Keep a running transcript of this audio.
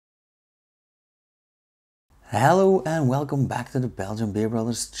Hello and welcome back to the Belgian Beer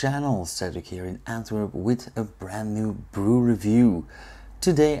Brothers channel. Cedric here in Antwerp with a brand new brew review.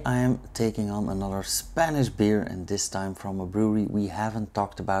 Today I am taking on another Spanish beer, and this time from a brewery we haven't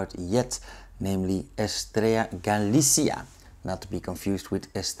talked about yet, namely Estrella Galicia, not to be confused with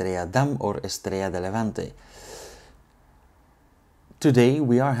Estrella Damm or Estrella de Levante. Today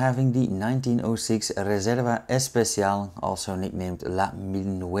we are having the 1906 Reserva Especial, also nicknamed La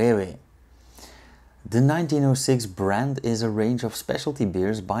 1909. The 1906 brand is a range of specialty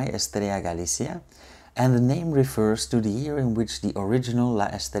beers by Estrella Galicia, and the name refers to the year in which the original La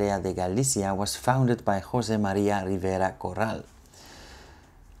Estrella de Galicia was founded by José María Rivera Corral.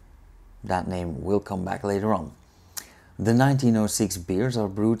 That name will come back later on. The 1906 beers are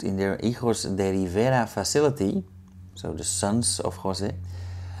brewed in their Hijos de Rivera facility, so the sons of José,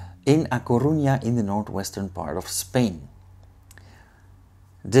 in A Coruña in the northwestern part of Spain.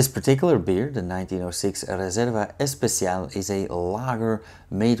 This particular beer, the 1906 Reserva Especial, is a lager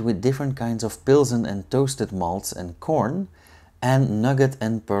made with different kinds of pilsen and toasted malts and corn, and nugget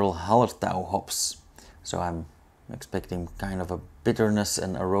and pearl Hallertau hops. So I'm expecting kind of a bitterness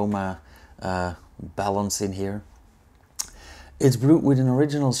and aroma balance in here. It's brewed with an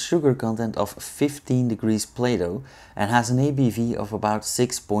original sugar content of 15 degrees Plato and has an ABV of about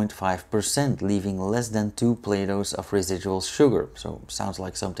 6.5%, leaving less than 2 Platos of residual sugar, so sounds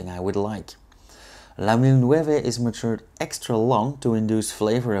like something I would like. La 1909 is matured extra long to induce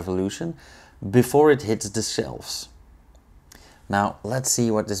flavor evolution before it hits the shelves. Now let's see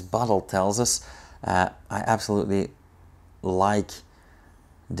what this bottle tells us. I absolutely like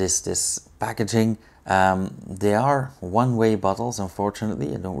this packaging. They are one-way bottles,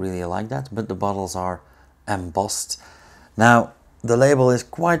 unfortunately. I don't really like that, but the bottles are embossed. Now the label is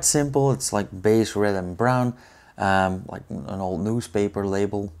quite simple. It's like beige, red and brown, like an old newspaper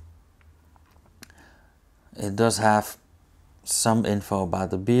label. It does have some info about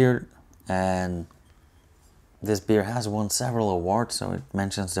the beer, and this beer has won several awards, so it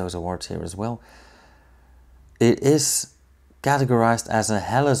mentions those awards here as well. It is categorized as a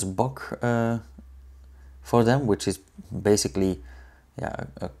Helles Bock for them, which is basically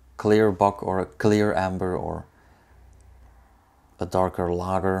a clear bock or a clear amber or a darker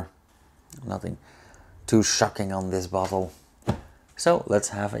lager. Nothing too shocking on this bottle. So let's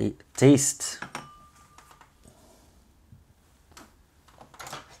have a taste.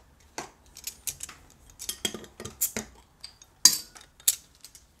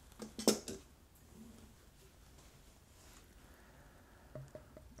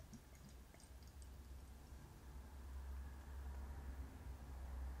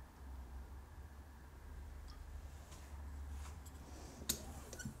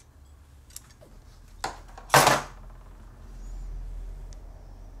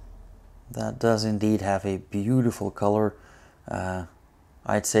 That does indeed have a beautiful color.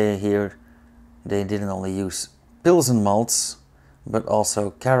 I'd say here they didn't only use pilsen malts, but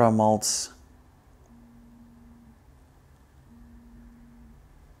also cara malts.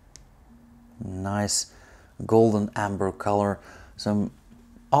 Nice golden amber color. Some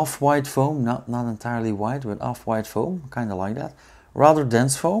off-white foam, not entirely white, but off-white foam, kind of like that. Rather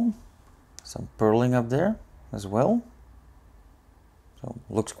dense foam. Some pearling up there as well. So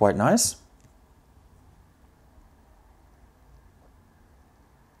looks quite nice.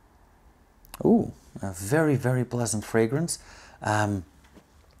 Ooh, a very, very pleasant fragrance.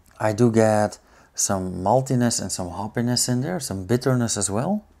 I do get some maltiness and some hoppiness in there, some bitterness as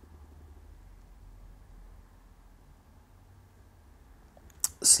well.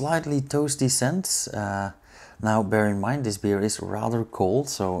 Slightly toasty scents. Now bear in mind this beer is rather cold,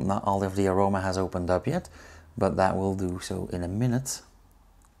 so not all of the aroma has opened up yet, but that will do so in a minute.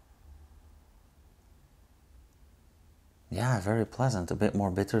 Yeah, very pleasant, a bit more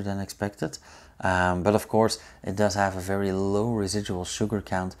bitter than expected, but of course it does have a very low residual sugar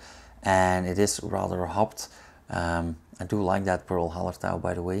count, and it is rather hopped. I do like that pearl Hallertau,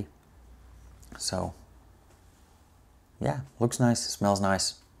 by the way. So yeah, looks nice, smells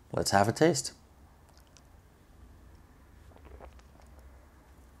nice. Let's have a taste.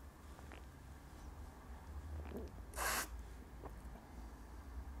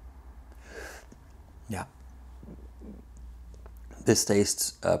 Yeah. This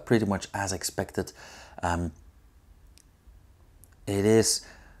tastes pretty much as expected. It is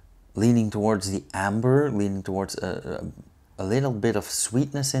leaning towards the amber, leaning towards a little bit of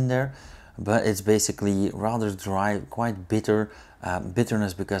sweetness in there, but it's basically rather dry, quite bitter.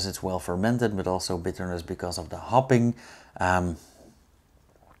 Bitterness because it's well fermented, but also bitterness because of the hopping. Yeah,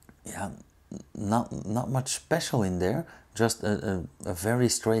 not much special in there, just a very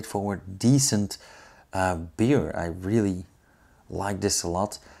straightforward, decent beer. I really like this a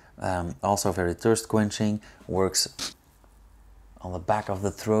lot. Also very thirst quenching, works on the back of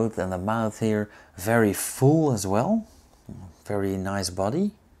the throat and the mouth here. Very full as well, very nice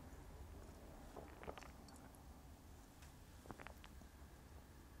body.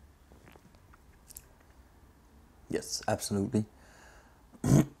 Yes, absolutely.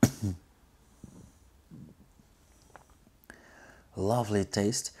 Lovely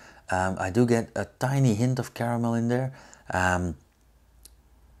taste. I do get a tiny hint of caramel in there.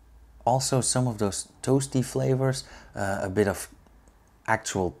 Also some of those toasty flavors, a bit of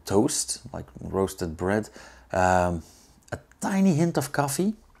actual toast, like roasted bread, a tiny hint of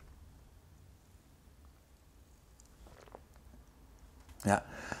coffee. Yeah,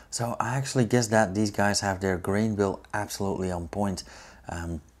 so I actually guess that these guys have their grain bill absolutely on point.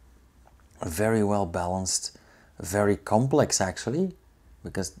 Very well balanced, very complex actually,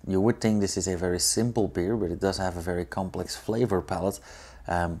 because you would think this is a very simple beer, but it does have a very complex flavor palette,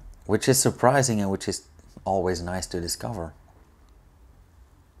 which is surprising and which is always nice to discover.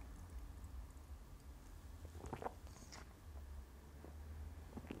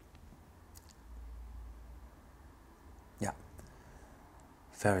 Yeah,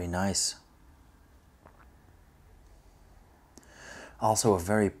 very nice. Also a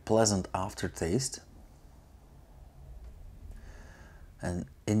very pleasant aftertaste. And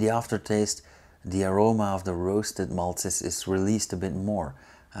in the aftertaste, the aroma of the roasted malts is released a bit more.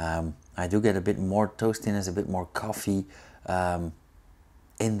 I do get a bit more toastiness, a bit more coffee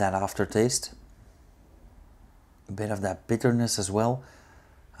in that aftertaste. A bit of that bitterness as well.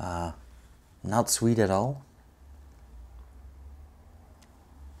 Not sweet at all.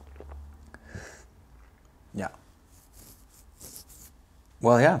 Yeah.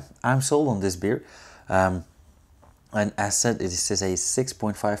 Well, yeah, I'm sold on this beer. And as said, this is a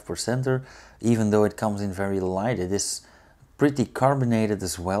 6.5%er, even though it comes in very light. It is pretty carbonated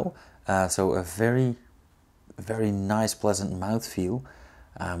as well, so a very, very nice, pleasant mouthfeel.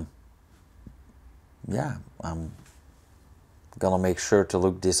 Yeah, I'm gonna make sure to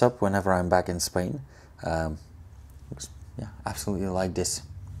look this up whenever I'm back in Spain. Yeah, absolutely like this.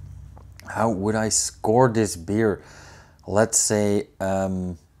 How would I score this beer? Let's say,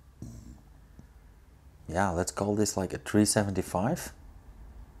 yeah, let's call this like a 375.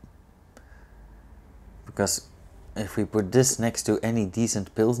 Because if we put this next to any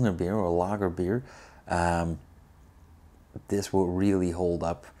decent Pilsner beer or lager beer, this will really hold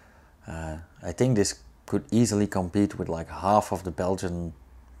up. I think this could easily compete with like half of the Belgian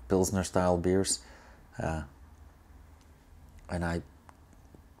Pilsner style beers. And I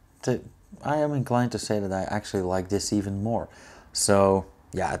am inclined to say that I actually like this even more. So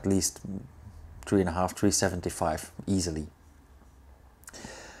yeah, at least 3.5, 375 easily.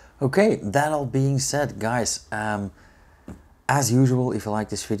 Okay, that all being said, guys, as usual, if you like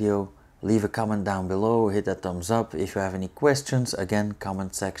this video, leave a comment down below, hit that thumbs up. If you have any questions, again,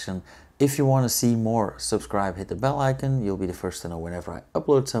 comment section. If you want to see more, subscribe, hit the bell icon. You'll be the first to know whenever I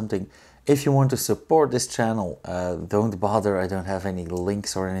upload something. If you want to support this channel, don't bother, I don't have any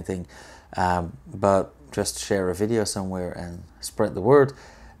links or anything, but just share a video somewhere and spread the word.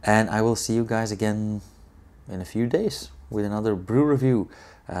 And I will see you guys again in a few days with another brew review.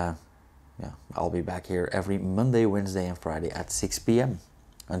 Yeah, I'll be back here every Monday, Wednesday and Friday at 6 p.m.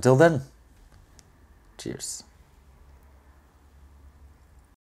 Until then, cheers.